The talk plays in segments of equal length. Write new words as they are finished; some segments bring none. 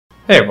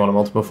Hey everyone, I'm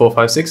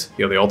Ultima456,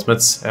 you're the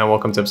Ultimates, and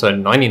welcome to episode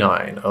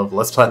 99 of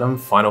Let's Platinum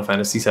Final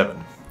Fantasy VII.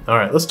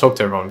 Alright, let's talk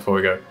to everyone before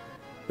we go.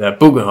 That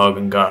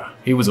Bugenhagen guy,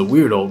 he was a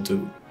weird old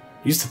dude.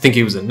 He used to think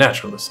he was a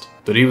naturalist,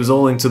 but he was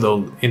all into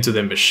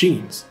the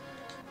machines.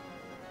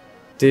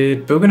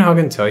 Did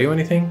Bugenhagen tell you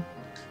anything?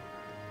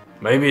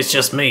 Maybe it's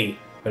just me,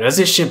 but has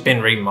this ship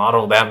been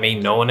remodeled without me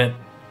knowing it?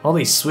 All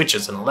these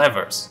switches and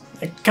levers,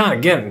 they're kinda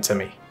getting to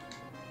me.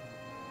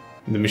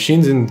 The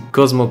machines in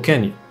Cosmo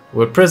Canyon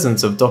were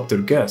presents of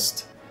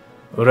docx,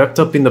 wrapped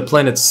up in the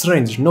planet's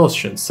strange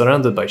notions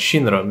surrounded by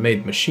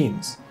Shinra-made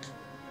machines.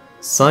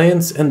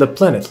 Science and the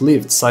planet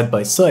lived side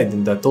by side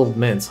in that old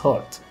man's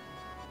heart.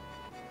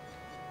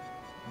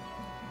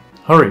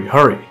 Hurry,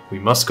 hurry, we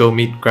must go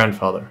meet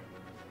grandfather.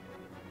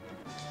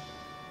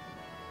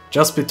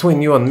 Just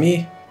between you and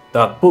me,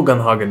 that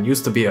Bugenhagen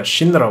used to be a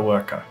Shinra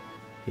worker.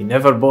 He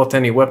never bought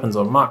any weapons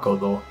or Mako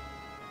though.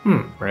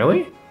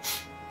 Really?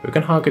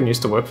 Bugenhagen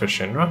used to work for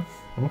Shinra?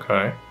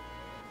 Okay.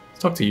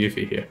 Let's talk to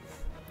Yuffie here.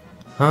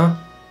 Huh?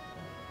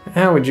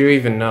 How would you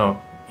even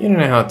know? You don't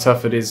know how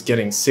tough it is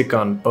getting sick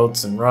on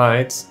boats and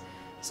rides.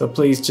 So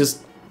please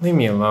just leave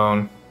me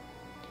alone.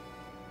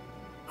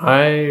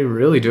 I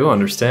really do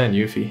understand,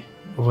 Yuffie.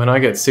 When I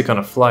get sick on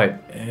a flight,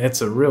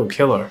 it's a real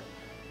killer.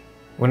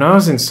 When I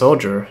was in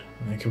Soldier,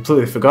 I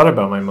completely forgot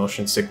about my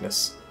motion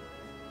sickness.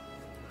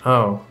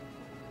 Oh.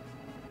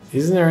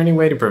 Isn't there any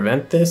way to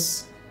prevent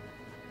this?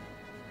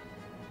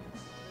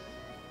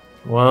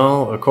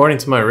 Well, according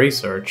to my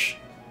research,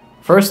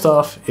 first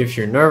off, if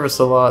you're nervous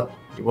a lot,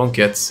 you won't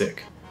get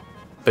sick.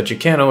 But you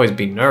can't always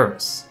be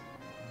nervous.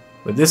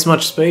 With this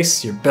much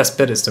space, your best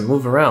bet is to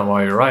move around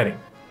while you're riding.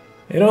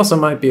 It also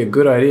might be a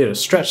good idea to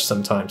stretch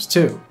sometimes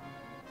too.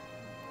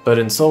 But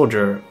in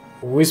Soldier,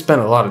 we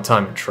spent a lot of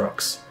time in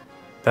trucks.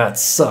 That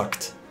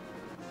sucked.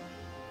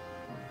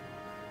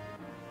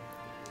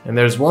 And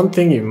there's one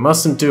thing you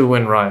mustn't do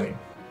when riding,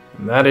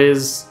 and that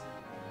is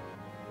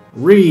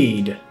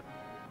read.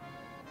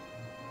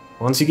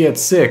 Once you get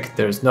sick,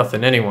 there's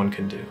nothing anyone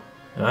can do.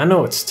 And I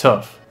know it's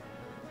tough.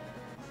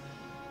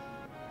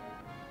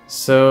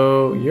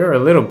 So, you're a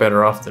little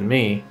better off than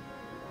me,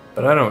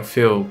 but I don't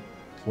feel,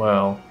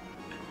 well...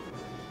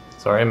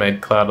 Sorry, I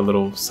made Cloud a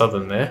little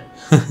southern there.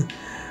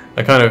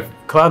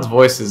 Cloud's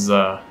voice is,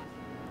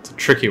 it's a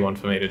tricky one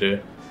for me to do.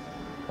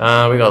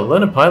 We got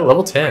Learner Pilot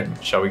level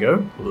 10. Shall we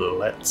go?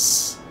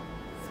 Let's.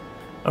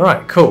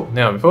 Alright, cool.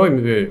 Now, before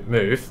we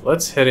move,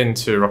 let's head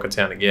into Rocket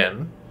Town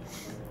again.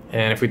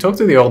 And if we talk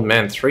to the old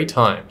man 3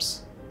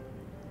 times...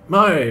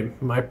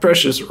 My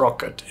precious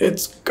rocket,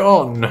 it's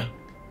gone.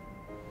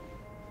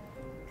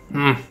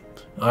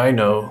 I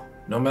know.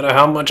 No matter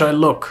how much I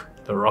look,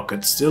 the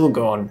rocket's still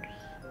gone.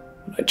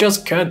 I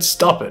just can't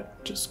stop it.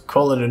 Just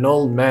call it an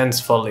old man's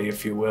folly,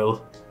 if you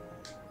will.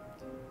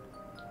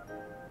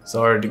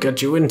 Sorry to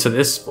get you into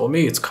this. For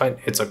me, it's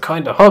a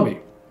kind of hobby.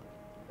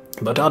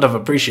 But out of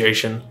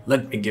appreciation,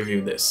 let me give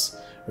you this.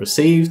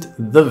 Received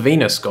the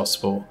Venus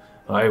Gospel.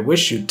 I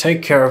wish you'd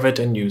take care of it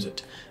and use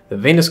it. The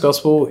Venus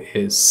Gospel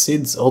is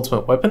Cid's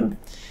ultimate weapon.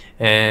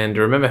 And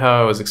remember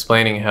how I was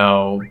explaining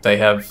how they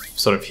have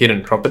sort of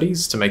hidden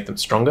properties to make them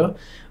stronger?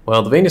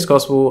 Well, the Venus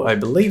Gospel, I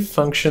believe,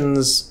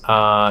 functions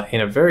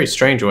in a very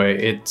strange way.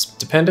 It's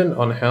dependent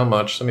on how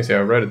much... Let me see,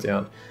 I wrote it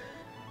down.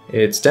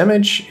 Its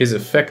damage is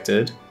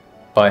affected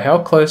by how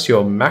close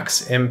your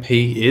max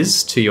MP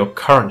is to your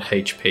current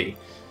HP.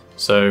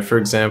 So, for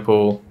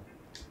example,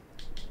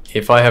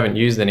 if I haven't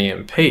used any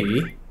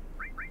MP...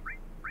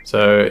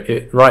 So,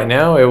 right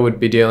now it would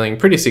be dealing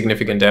pretty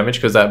significant damage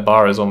because that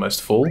bar is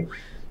almost full.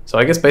 So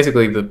I guess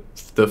basically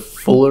the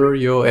fuller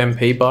your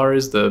MP bar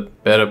is, the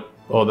better,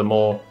 or the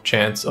more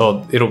chance,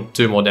 or it'll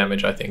do more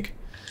damage, I think.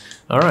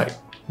 Alright,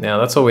 now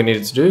that's all we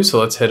needed to do, so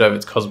let's head over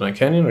to Cosmo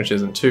Canyon, which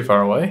isn't too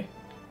far away.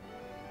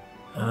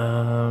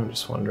 I'm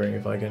just wondering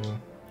if I can...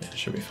 Yeah, it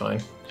should be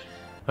fine.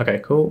 Okay,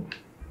 cool.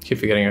 Keep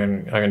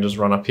forgetting I can just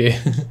run up here.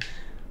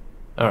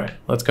 Alright,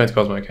 let's go into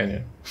Cosmo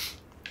Canyon.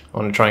 I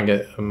want to try and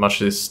get as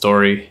much of this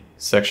story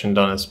section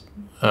done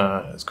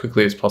as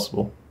quickly as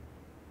possible.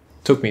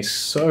 It took me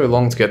so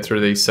long to get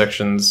through these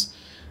sections.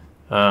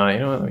 You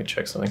know what, let me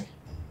check something.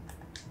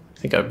 I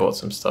think I bought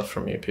some stuff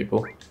from you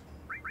people.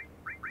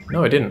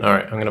 No, I didn't.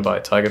 Alright, I'm going to buy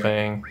Tiger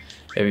Fang,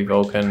 Heavy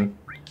Vulcan.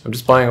 I'm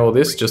just buying all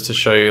this just to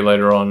show you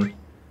later on.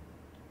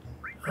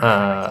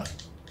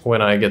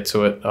 When I get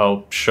to it,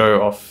 I'll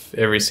show off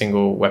every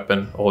single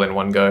weapon all in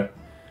one go.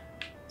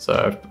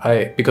 So,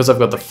 because I've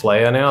got the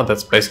Flare now,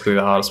 that's basically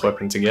the hardest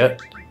weapon to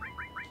get.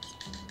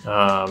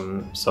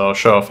 So I'll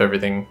show off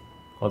everything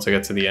once I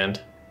get to the end.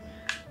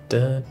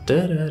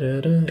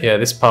 Yeah,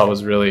 this part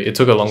was really... It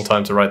took a long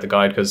time to write the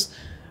guide because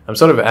I'm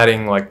sort of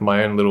adding like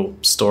my own little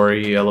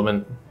story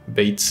element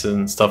beats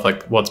and stuff,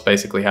 like what's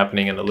basically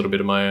happening and a little bit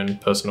of my own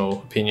personal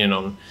opinion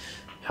on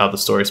how the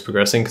story's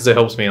progressing because it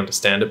helps me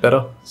understand it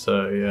better.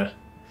 So, yeah.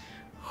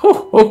 Ho,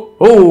 ho,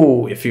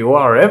 ho! If you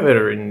are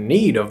ever in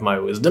need of my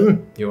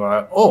wisdom, you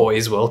are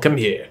always welcome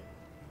here.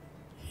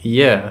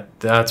 Yeah,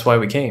 that's why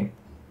we came.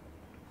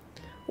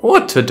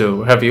 What to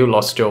do? Have you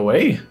lost your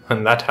way?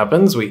 When that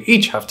happens, we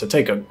each have to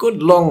take a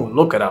good long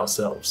look at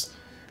ourselves.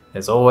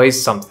 There's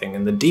always something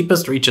in the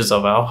deepest reaches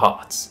of our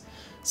hearts.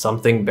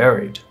 Something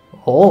buried,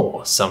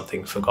 or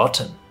something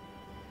forgotten.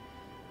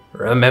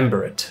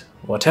 Remember it.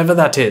 Whatever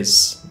that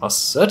is,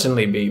 must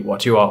certainly be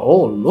what you are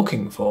all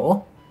looking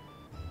for.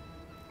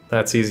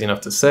 That's easy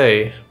enough to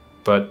say,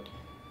 but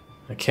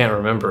I can't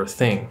remember a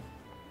thing.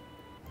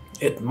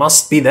 It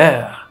must be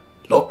there.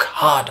 Look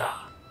harder.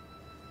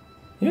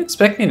 You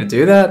expect me to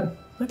do that?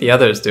 Let the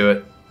others do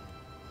it.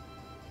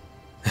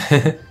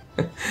 I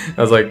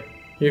was like,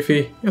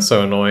 Yuffie, you're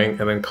so annoying,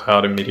 and then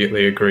Cloud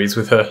immediately agrees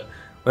with her.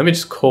 Let me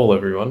just call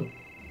everyone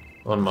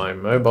on my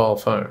mobile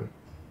phone.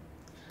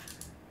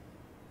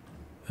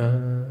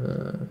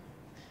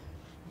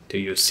 Do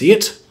you see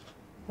it?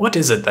 What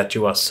is it that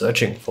you are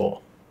searching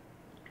for?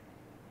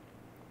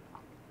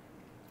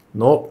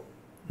 Nope,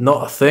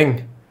 not a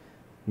thing.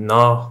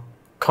 No,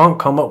 can't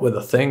come up with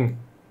a thing.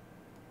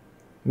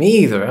 Me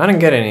either, I didn't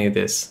get any of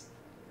this.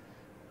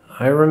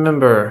 I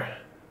remember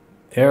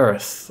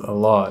Aerith a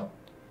lot.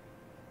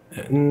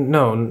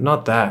 No,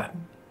 not that.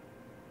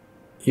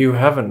 You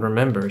haven't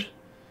remembered.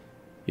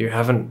 You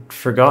haven't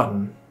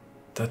forgotten.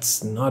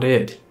 That's not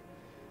it.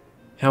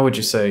 How would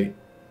you say?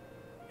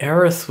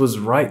 Aerith was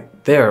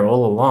right there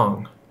all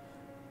along.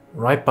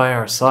 Right by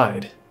our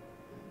side.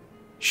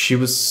 She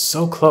was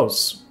so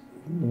close.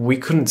 We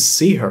couldn't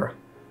see her.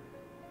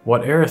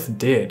 What Aerith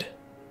did.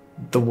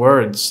 The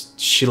words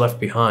she left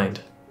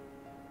behind.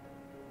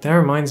 That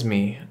reminds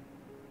me.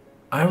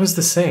 I was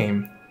the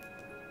same.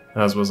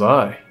 As was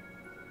I.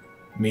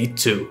 Me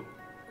too.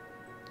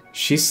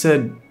 She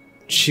said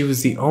she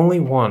was the only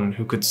one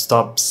who could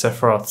stop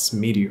Sephiroth's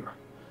meteor.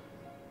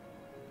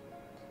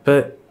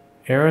 But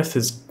Aerith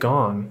is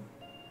gone.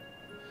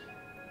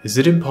 Is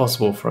it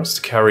impossible for us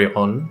to carry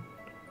on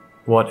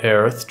what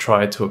Aerith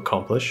tried to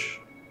accomplish?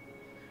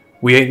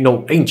 We ain't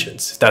no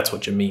ancients, if that's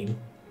what you mean.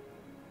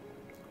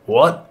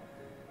 What?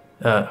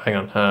 Hang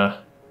on,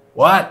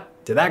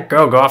 what? Did that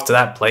girl go off to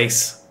that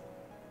place?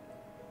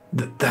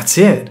 That's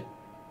it.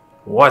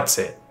 What's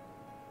it?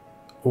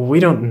 We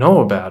don't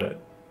know about it.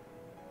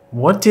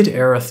 What did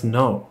Aerith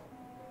know?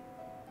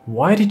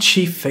 Why did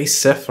she face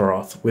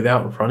Sephiroth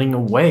without running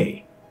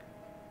away?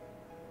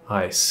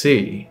 I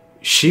see.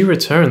 She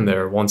returned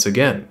there once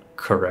again,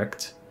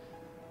 correct?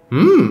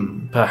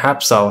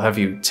 Perhaps I'll have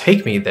you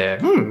take me there.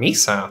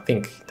 Misa, I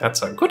think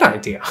that's a good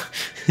idea.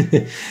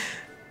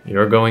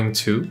 You're going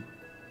too?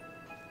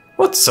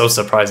 What's so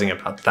surprising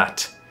about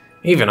that?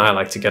 Even I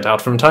like to get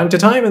out from time to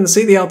time and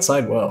see the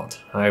outside world.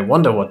 I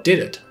wonder what did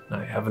it.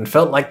 I haven't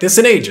felt like this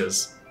in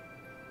ages.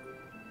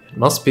 It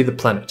must be the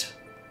planet.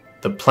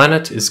 The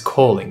planet is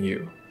calling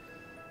you.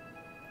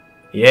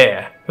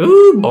 Yeah.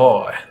 Ooh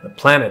boy, the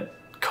planet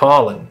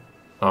calling.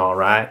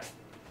 Alright.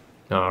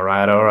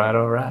 Alright.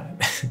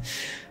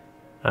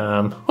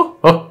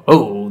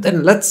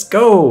 Then let's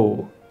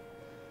go.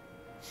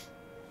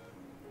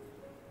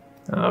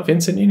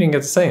 Vincent, you didn't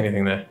get to say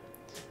anything there.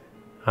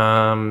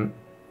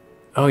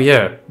 Oh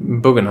yeah,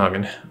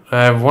 Bugenhagen.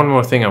 I have one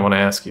more thing I want to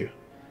ask you.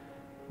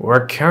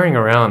 We're carrying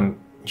around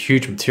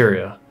huge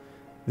materia.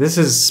 This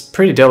is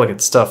pretty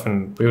delicate stuff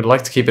and we would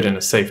like to keep it in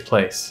a safe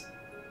place.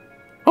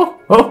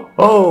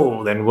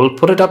 Then we'll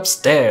put it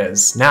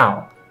upstairs.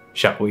 Now,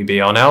 shall we be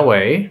on our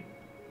way?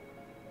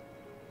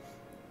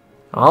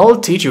 I'll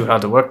teach you how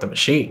to work the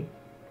machine.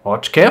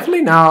 Watch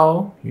carefully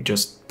now. You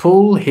just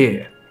pull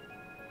here.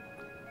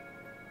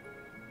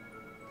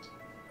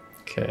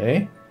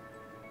 Okay.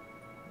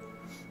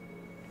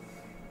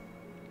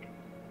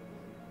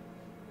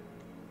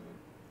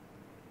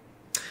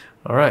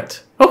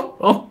 Alright.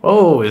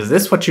 Is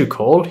this what you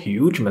call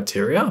huge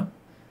materia?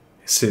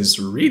 This is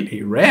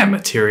really rare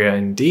materia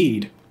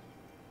indeed.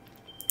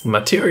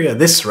 Materia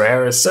this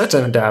rare is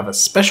certain to have a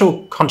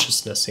special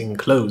consciousness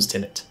enclosed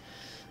in it.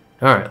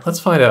 Alright, let's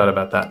find out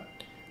about that.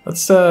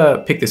 Let's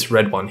pick this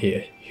red one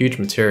here. Huge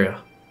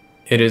materia.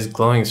 It is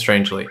glowing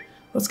strangely.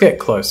 Let's get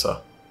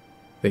closer.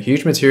 The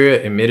huge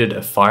materia emitted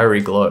a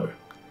fiery glow.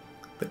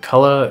 The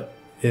color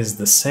is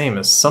the same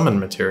as summon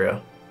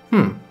materia.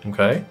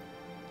 Okay.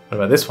 What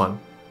about this one?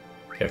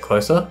 Get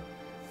closer.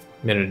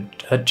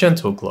 Emitted a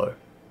gentle glow.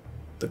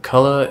 The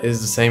color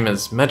is the same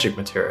as magic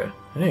materia.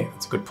 Hey,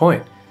 that's a good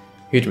point.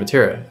 Huge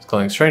materia is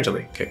glowing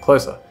strangely. Get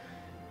closer.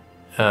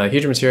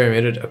 Huge materia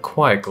emitted a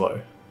quiet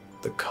glow.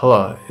 The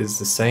color is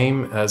the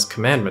same as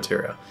command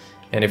materia.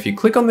 And if you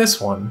click on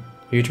this one,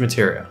 huge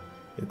materia,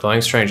 it's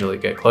glowing strangely.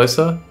 Get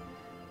closer.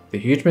 The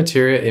huge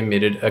materia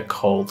emitted a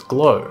cold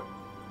glow.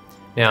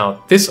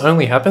 Now, this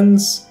only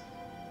happens...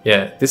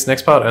 Yeah, this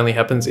next part only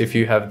happens if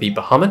you have the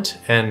Bahamut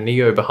and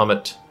Neo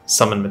Bahamut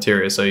summon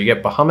materia. So you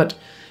get Bahamut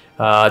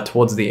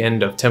towards the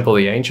end of Temple of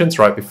the Ancients,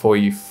 right before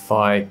you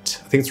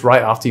fight... I think it's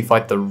right after you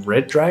fight the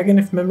Red Dragon,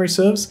 if memory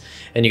serves.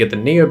 And you get the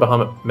Neo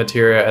Bahamut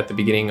materia at the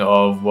beginning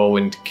of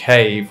Whirlwind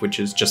Cave, which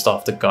is just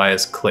after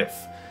Gaia's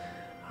Cliff.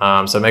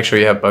 So make sure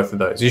you have both of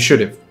those. You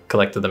should have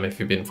collected them if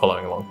you've been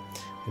following along.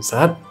 Is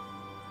that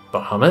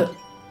Bahamut?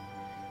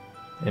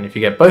 And if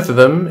you get both of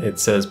them, it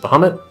says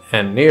Bahamut,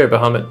 and Neo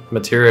Bahamut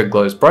materia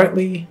glows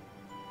brightly.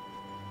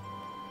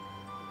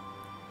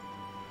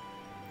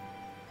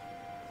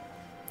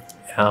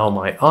 Ow,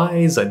 my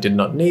eyes, I did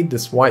not need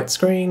this white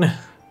screen.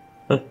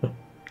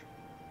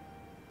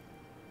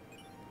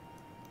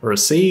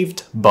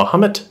 Received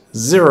Bahamut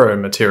 0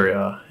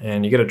 materia,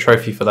 and you get a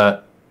trophy for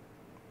that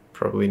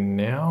probably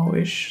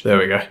now-ish. There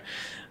we go.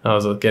 I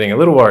was getting a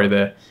little worried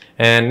there.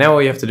 And now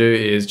all you have to do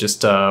is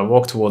just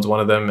walk towards one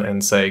of them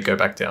and say, go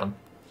back down.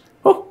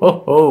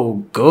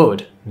 Oh,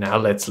 good. Now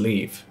let's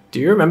leave. Do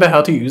you remember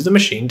how to use the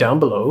machine down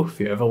below? If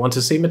you ever want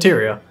to see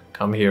materia,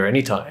 come here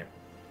anytime.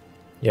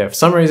 Yeah, for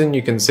some reason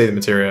you can see the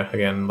materia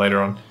again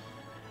later on.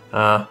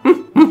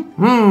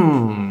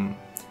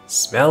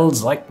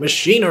 Smells like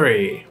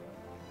machinery.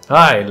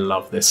 I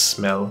love this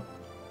smell.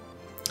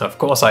 Of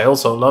course, I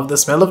also love the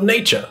smell of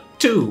nature,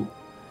 too.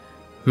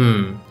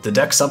 The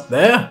deck's up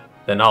there?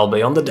 Then I'll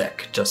be on the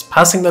deck, just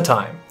passing the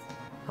time.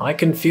 I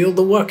can feel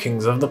the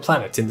workings of the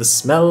planet in the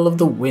smell of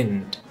the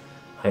wind.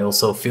 I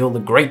also feel the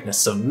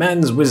greatness of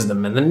man's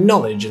wisdom and the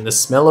knowledge in the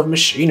smell of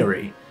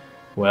machinery.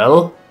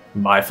 Well,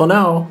 bye for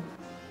now.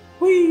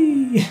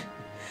 Whee!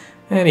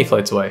 And he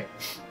floats away.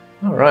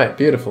 Alright,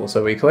 beautiful.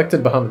 So we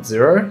collected Bahamut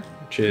 0,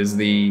 which is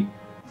the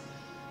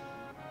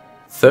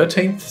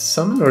 13th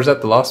summon, or is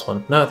that the last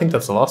one? No, I think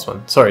that's the last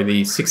one. Sorry,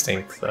 the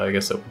 16th, I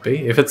guess it would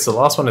be. If it's the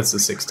last one, it's the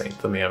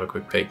 16th. Let me have a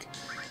quick peek.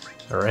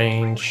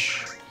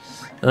 Arrange.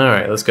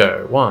 Alright, let's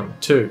go. 1,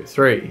 2,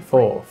 3,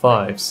 4,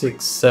 5,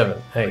 6,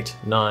 7, 8,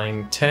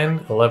 9,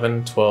 10,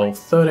 11, 12,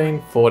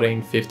 13,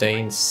 14,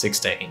 15,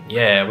 16.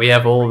 Yeah, we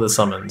have all the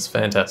summons.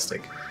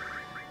 Fantastic.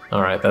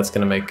 Alright, that's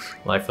going to make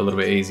life a little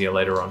bit easier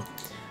later on.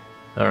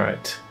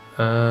 Alright,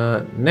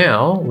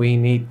 now we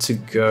need to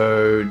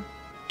go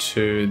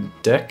to the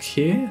deck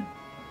here.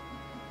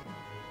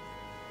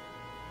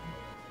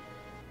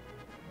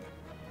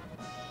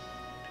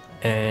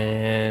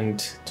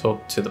 And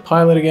talk to the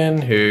pilot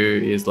again, who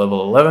is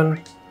level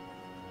 11.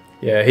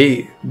 Yeah,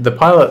 the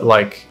pilot,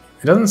 like,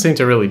 it doesn't seem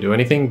to really do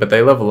anything, but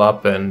they level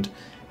up, and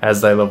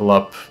as they level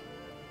up,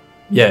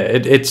 yeah,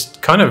 it's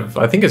kind of,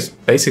 I think it's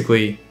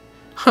basically,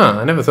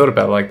 I never thought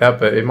about it like that,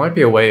 but it might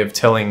be a way of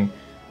telling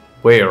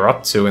where you're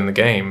up to in the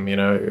game, you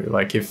know,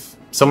 like if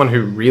someone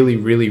who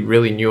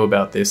really knew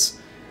about this,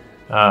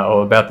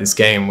 or about this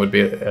game would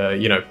be,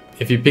 you know,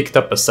 if you picked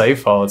up a save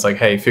file, it's like,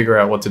 hey, figure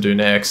out what to do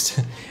next,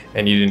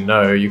 and you didn't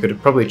know, you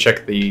could probably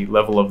check the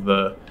level of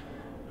the,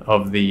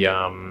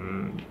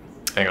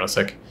 hang on a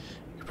sec, you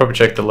could probably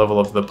check the level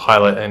of the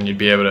pilot and you'd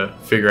be able to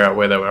figure out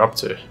where they were up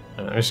to.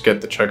 I just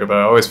get the chocobo.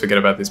 I always forget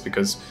about this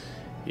because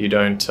you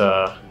don't take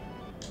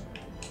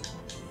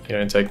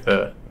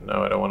the,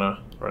 no, I don't want to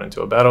run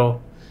into a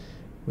battle.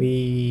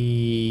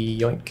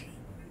 Yoink.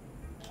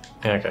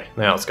 Okay,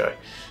 now let's go.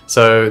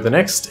 So the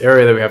next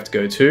area that we have to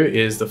go to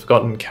is the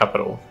Forgotten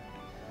Capital.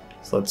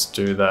 So let's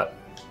do that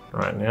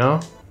right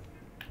now.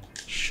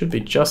 Should be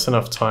just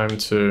enough time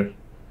to...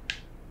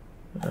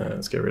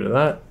 let's get rid of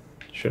that.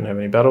 Shouldn't have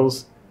any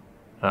battles.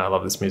 I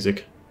love this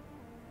music.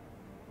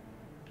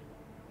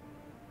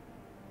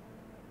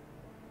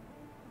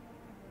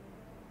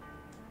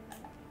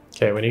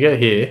 Okay, when you get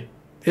here,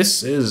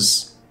 this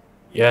is...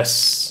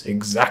 Yes,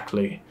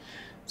 exactly.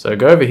 So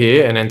go over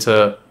here and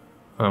enter...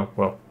 Oh,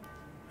 well,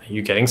 are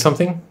you getting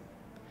something?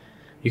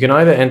 You can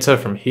either enter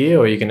from here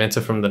or you can enter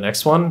from the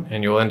next one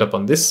and you'll end up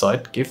on this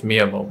side. Give me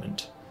a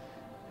moment.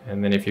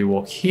 And then if you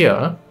walk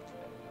here,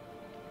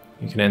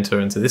 you can enter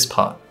into this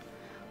part.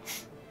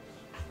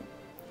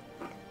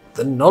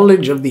 The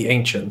knowledge of the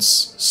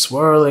ancients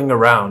swirling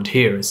around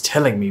here is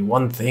telling me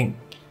one thing.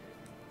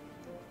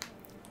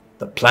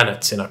 The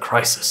planet's in a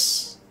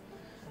crisis.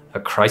 A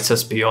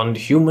crisis beyond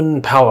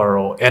human power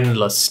or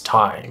endless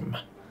time.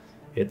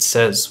 It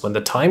says when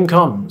the time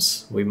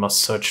comes, we must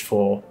search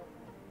for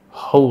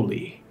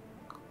holy.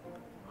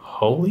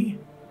 Holy?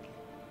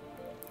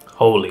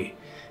 Holy.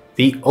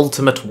 The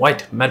ultimate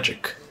white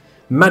magic.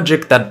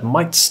 Magic that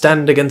might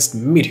stand against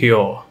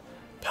Meteor.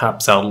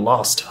 Perhaps our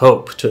last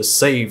hope to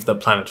save the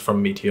planet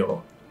from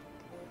Meteor.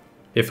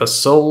 If a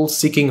soul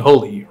seeking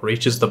holy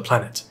reaches the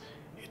planet,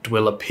 it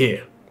will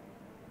appear.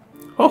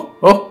 Ho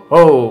ho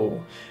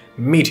ho!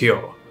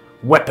 Meteor,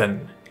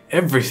 weapon,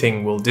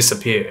 everything will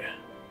disappear.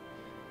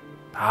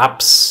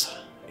 Perhaps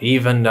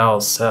even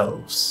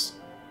ourselves.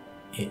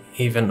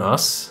 Even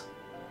us?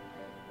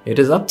 It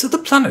is up to the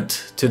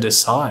planet to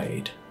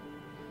decide.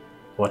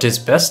 What is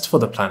best for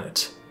the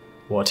planet?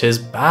 What is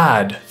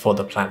bad for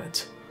the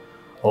planet?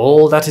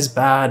 All that is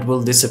bad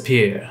will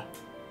disappear.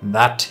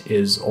 That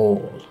is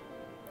all.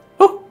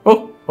 Oh,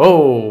 oh,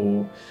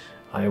 oh!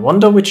 I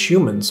wonder which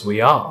humans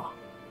we are.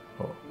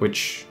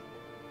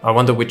 I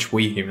wonder which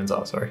we humans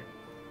are, sorry.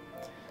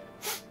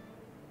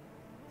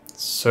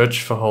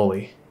 Search for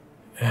holy.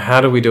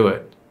 How do we do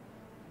it?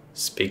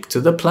 Speak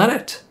to the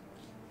planet.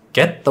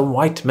 Get the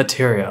white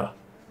materia.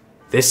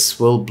 This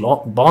will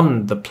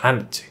bond the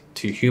planet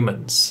to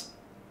humans.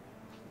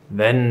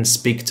 Then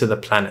speak to the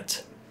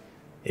planet.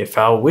 If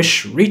our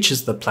wish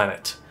reaches the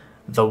planet,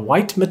 the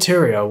white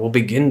materia will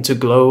begin to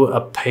glow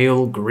a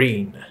pale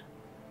green.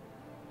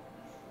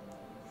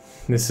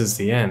 This is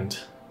the end.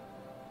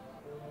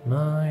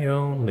 My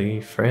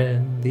only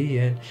friend, the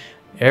end.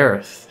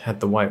 Aerith had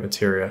the white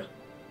materia.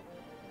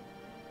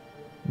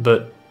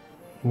 But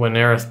when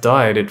Aerith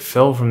died, it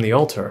fell from the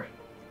altar.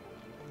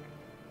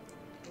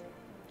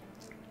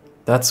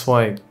 That's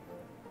why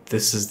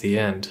this is the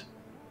end.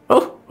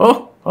 Oh,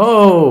 oh,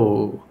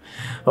 oh!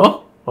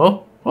 Oh,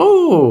 oh,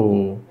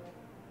 oh!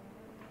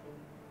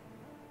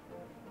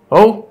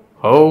 Oh,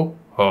 oh,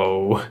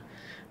 oh.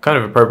 Kind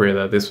of appropriate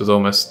that this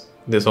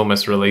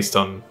almost released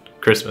on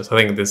Christmas. I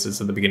think this is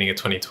at the beginning of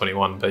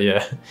 2021, but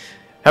yeah.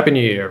 Happy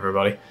New Year,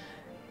 everybody.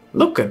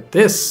 Look at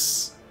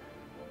this!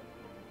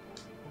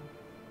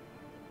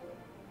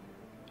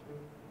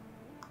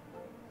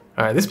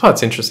 Alright, this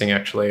part's interesting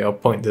actually, I'll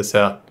point this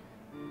out.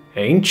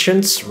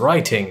 Ancients'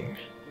 writing.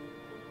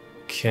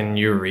 Can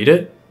you read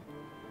it?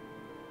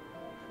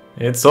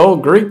 It's all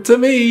Greek to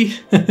me!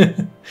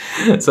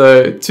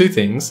 So, two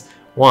things.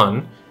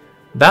 One,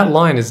 that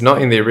line is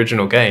not in the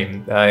original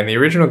game. In the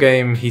original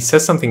game, he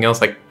says something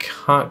else, I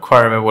can't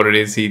quite remember what it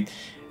is.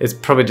 It's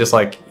probably just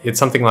like, it's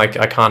something like,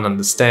 I can't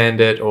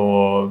understand it,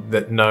 or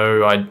that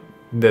no,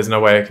 there's no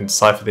way I can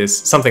decipher this,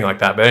 something like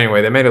that. But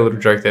anyway, they made a little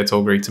joke there, it's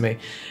all Greek to me.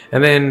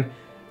 And then,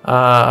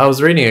 I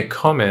was reading a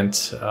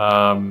comment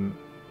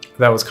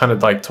that was kind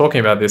of like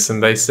talking about this,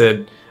 and they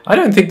said, I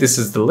don't think this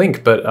is the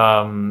link, but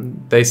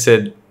they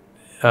said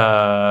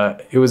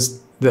it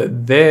was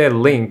their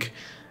link.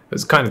 It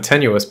was kind of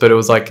tenuous, but it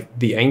was like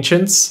the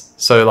ancients,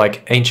 so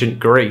like ancient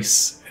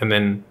Greece, and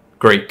then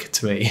Greek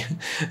to me.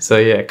 So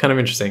yeah, kind of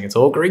interesting. It's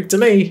all Greek to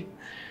me.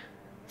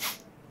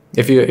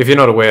 If you're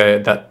not aware,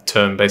 that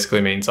term basically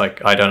means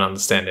like I don't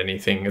understand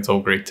anything. It's all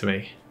Greek to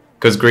me.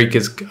 Because Greek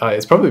is,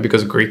 it's probably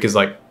because Greek is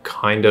like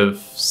kind of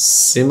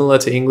similar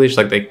to English.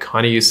 Like they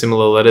kind of use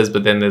similar letters,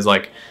 but then there's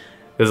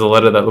a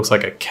letter that looks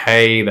like a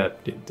K that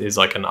is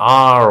like an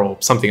R or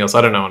something else.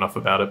 I don't know enough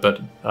about it,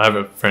 but I have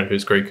a friend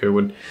who's Greek who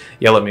would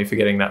yell at me for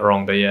getting that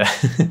wrong, but yeah.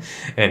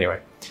 Anyway,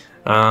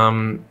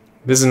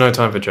 this is no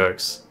time for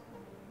jokes.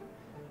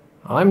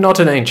 I'm not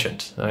an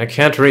ancient. I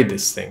can't read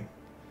this thing.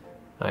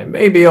 I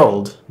may be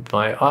old, but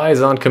my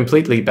eyes aren't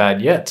completely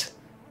bad yet.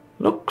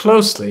 Look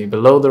closely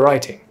below the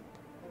writing.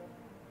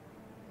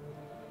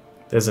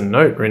 There's a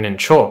note written in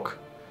chalk.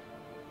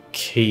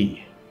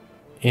 Key.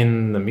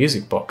 In the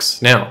music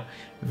box. Now,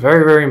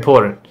 very, very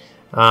important.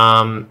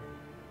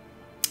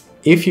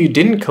 If you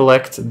didn't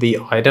collect the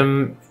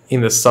item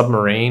in the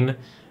submarine,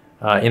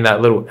 in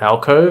that little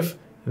alcove,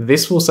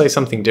 this will say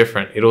something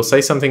different. It'll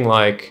say something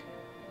like,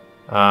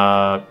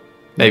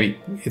 maybe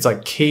it's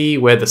like key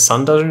where the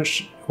sun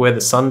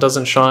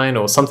doesn't shine,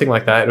 or something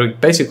like that.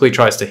 It basically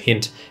tries to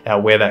hint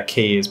at where that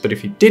key is. But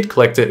if you did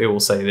collect it, it will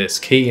say this: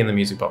 key in the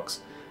music box.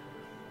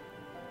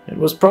 It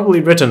was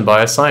probably written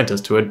by a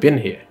scientist who had been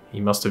here.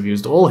 He must have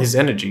used all his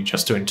energy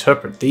just to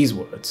interpret these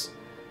words.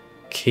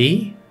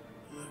 Key?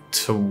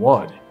 To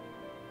what?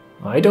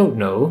 I don't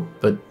know,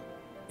 but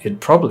it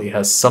probably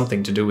has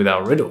something to do with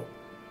our riddle.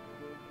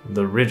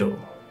 The riddle.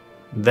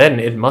 Then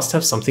it must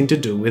have something to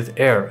do with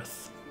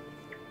Aerith.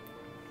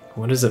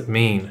 What does it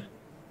mean?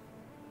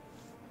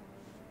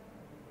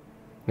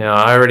 Now,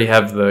 I already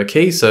have the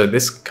key, so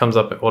this comes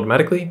up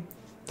automatically.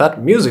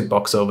 That music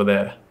box over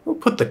there. We'll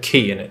put the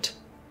key in it.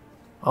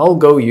 I'll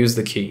go use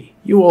the key.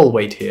 You all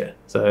wait here.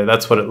 So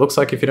that's what it looks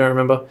like if you don't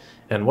remember.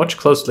 And watch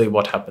closely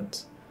what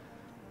happens.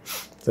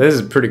 So this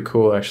is pretty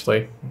cool,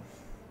 actually.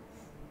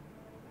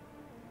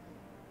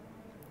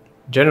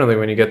 Generally,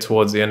 when you get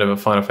towards the end of a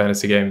Final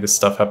Fantasy game, this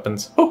stuff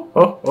happens. Oh,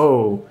 oh,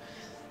 oh!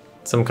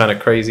 Some kind of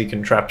crazy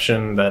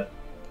contraption that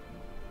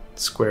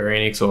Square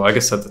Enix, or I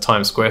guess at the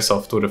time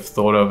Squaresoft would have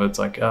thought of. It's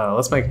like, oh,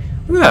 let's make...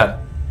 Look at that!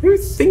 Who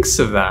thinks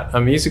of that? A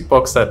music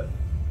box that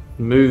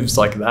moves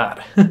like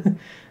that.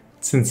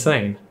 It's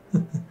insane.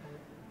 It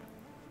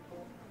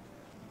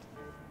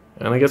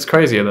only gets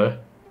crazier though.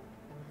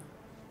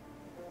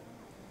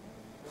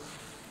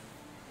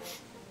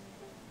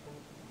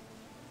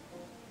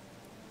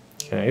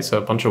 Okay, so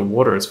a bunch of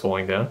water is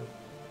falling down.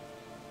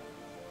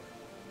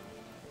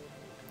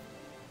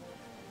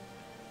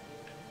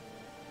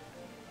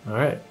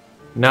 Alright.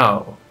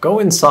 Now, go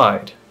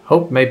inside.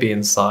 Hope may be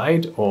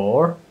inside,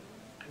 or...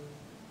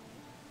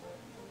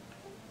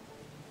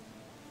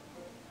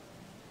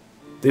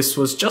 This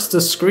was just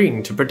a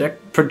screen to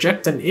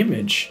project an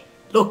image.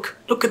 Look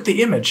at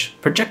the image,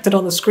 projected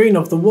on the screen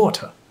of the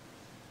water.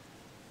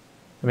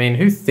 I mean,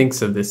 who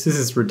thinks of this? This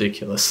is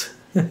ridiculous.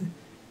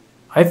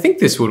 I think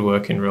this would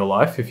work in real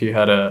life if you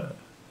had a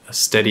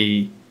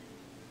steady,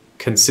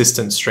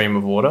 consistent stream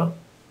of water.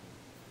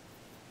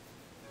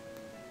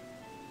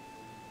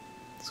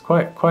 It's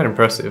quite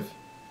impressive.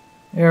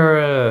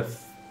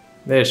 Aerith,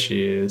 there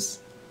she is.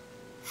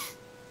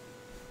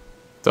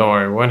 Don't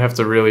worry, we won't have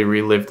to really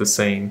relive the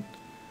scene.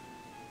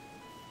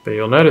 But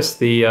you'll notice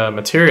the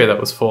materia that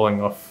was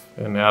falling off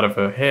and out of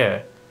her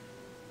hair.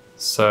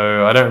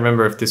 So I don't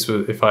remember if this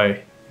was if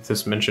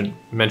this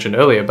mentioned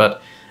earlier,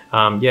 but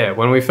yeah,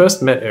 when we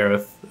first met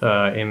Aerith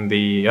in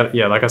the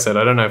yeah, like I said,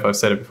 I don't know if I've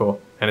said it before,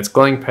 and it's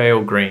glowing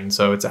pale green,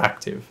 so it's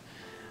active.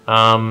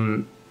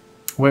 When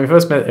when we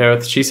first met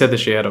Aerith, she said that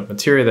she had a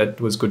materia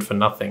that was good for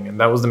nothing, and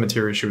that was the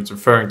materia she was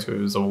referring to.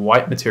 It was a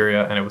white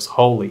materia, and it was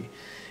holy.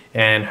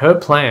 And her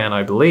plan,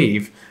 I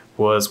believe,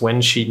 was when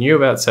she knew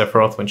about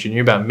Sephiroth, when she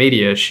knew about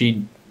Media,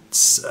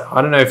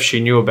 I don't know if she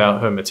knew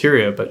about her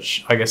materia, but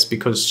I guess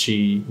because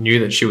she knew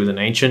that she was an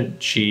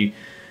ancient, she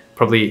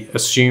probably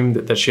assumed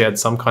that she had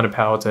some kind of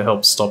power to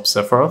help stop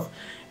Sephiroth.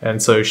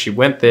 And so she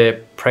went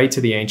there, prayed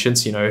to the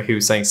ancients, you know, he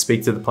was saying,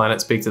 speak to the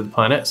planet, speak to the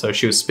planet. So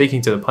she was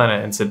speaking to the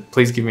planet and said,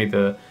 please give me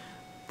the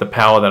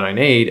power that I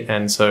need.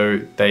 And so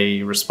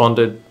they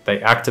responded,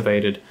 they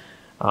activated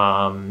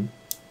the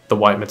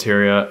white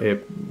materia.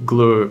 It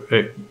glowed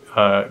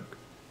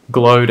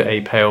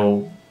a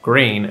pale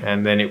green,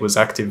 and then it was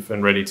active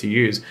and ready to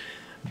use.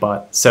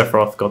 But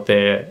Sephiroth got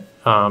there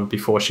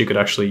before she could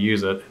actually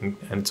use it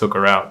and took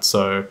her out.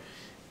 So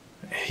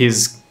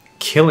his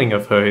killing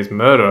of her, his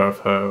murder of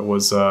her,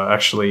 was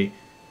actually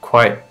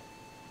quite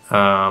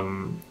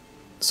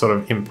sort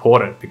of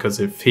important, because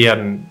if he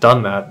hadn't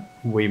done that,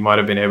 we might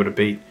have been able to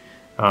beat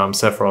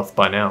Sephiroth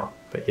by now.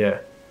 But yeah,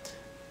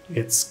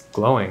 it's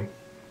glowing.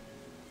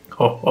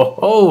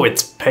 Oh,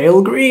 it's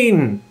pale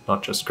green!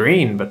 Not just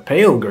green, but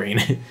pale green.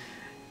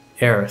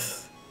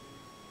 Aerith.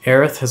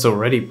 Aerith has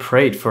already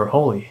prayed for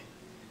holy.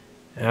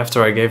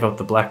 After I gave up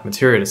the black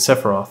materia to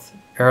Sephiroth,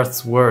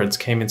 Aerith's words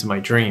came into my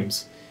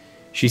dreams.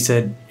 She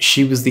said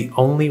she was the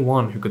only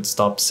one who could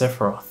stop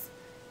Sephiroth,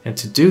 and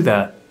to do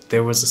that,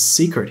 there was a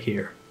secret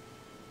here.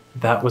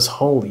 That was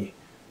holy.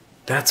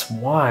 That's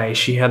why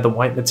she had the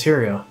white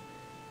materia.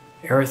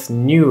 Aerith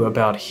knew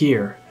about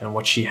here and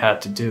what she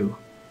had to do.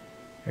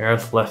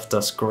 Aerith left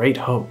us great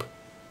hope,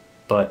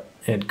 but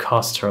it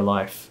cost her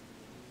life,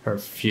 her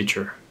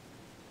future.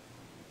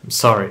 I'm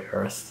sorry,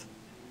 Aerith.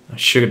 I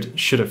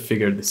should have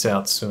figured this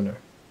out sooner.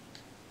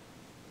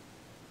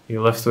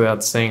 You left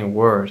without saying a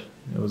word.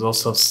 It was all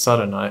so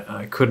sudden,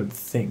 I couldn't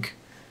think.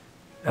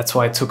 That's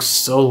why it took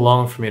so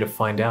long for me to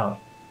find out.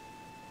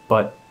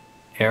 But,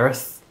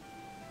 Aerith,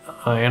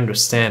 I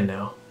understand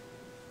now.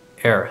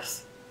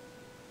 Aerith.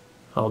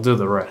 I'll do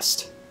the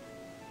rest.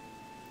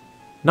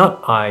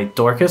 Not I,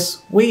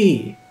 Dorcas.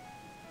 We.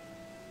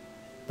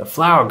 The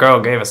flower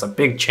girl gave us a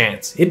big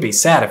chance. It'd be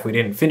sad if we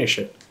didn't finish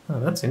it. Oh,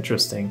 that's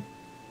interesting.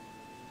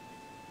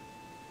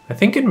 I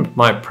think in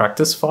my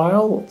practice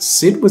file,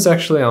 Sid was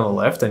actually on the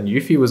left and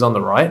Yuffie was on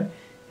the right.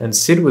 And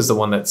Sid was the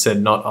one that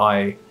said, not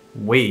I,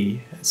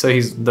 we. So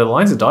the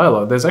lines of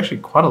dialogue, there's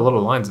actually quite a lot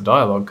of lines of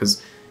dialogue,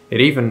 because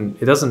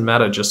it doesn't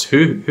matter just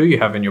who you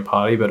have in your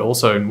party, but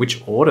also in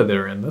which order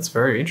they're in. That's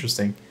very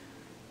interesting.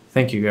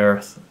 Thank you,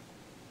 Aerith.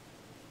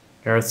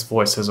 Aerith's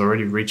voice has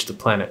already reached the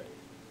planet.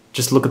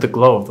 Just look at the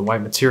glow of the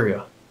white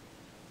materia.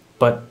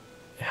 But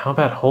how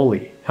about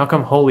Holy? How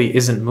come Holy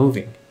isn't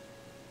moving?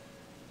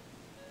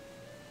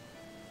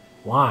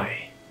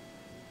 Why?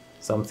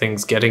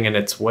 Something's getting in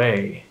its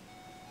way.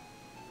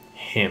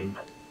 Him.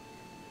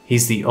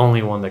 He's the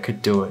only one that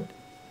could do it.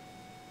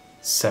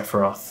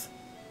 Sephiroth,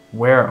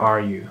 where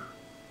are you?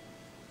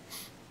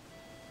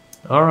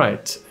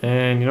 Alright,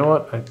 and you know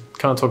what? I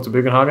can't talk to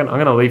Bugenhagen. I'm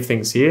going to leave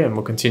things here and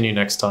we'll continue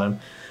next time.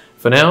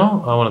 For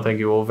now, I want to thank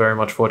you all very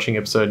much for watching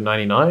episode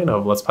 99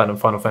 of Let's Platinum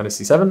Final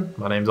Fantasy VII.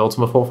 My name's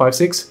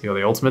Ultima456, you're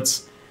the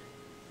Ultimates,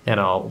 and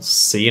I'll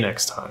see you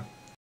next time.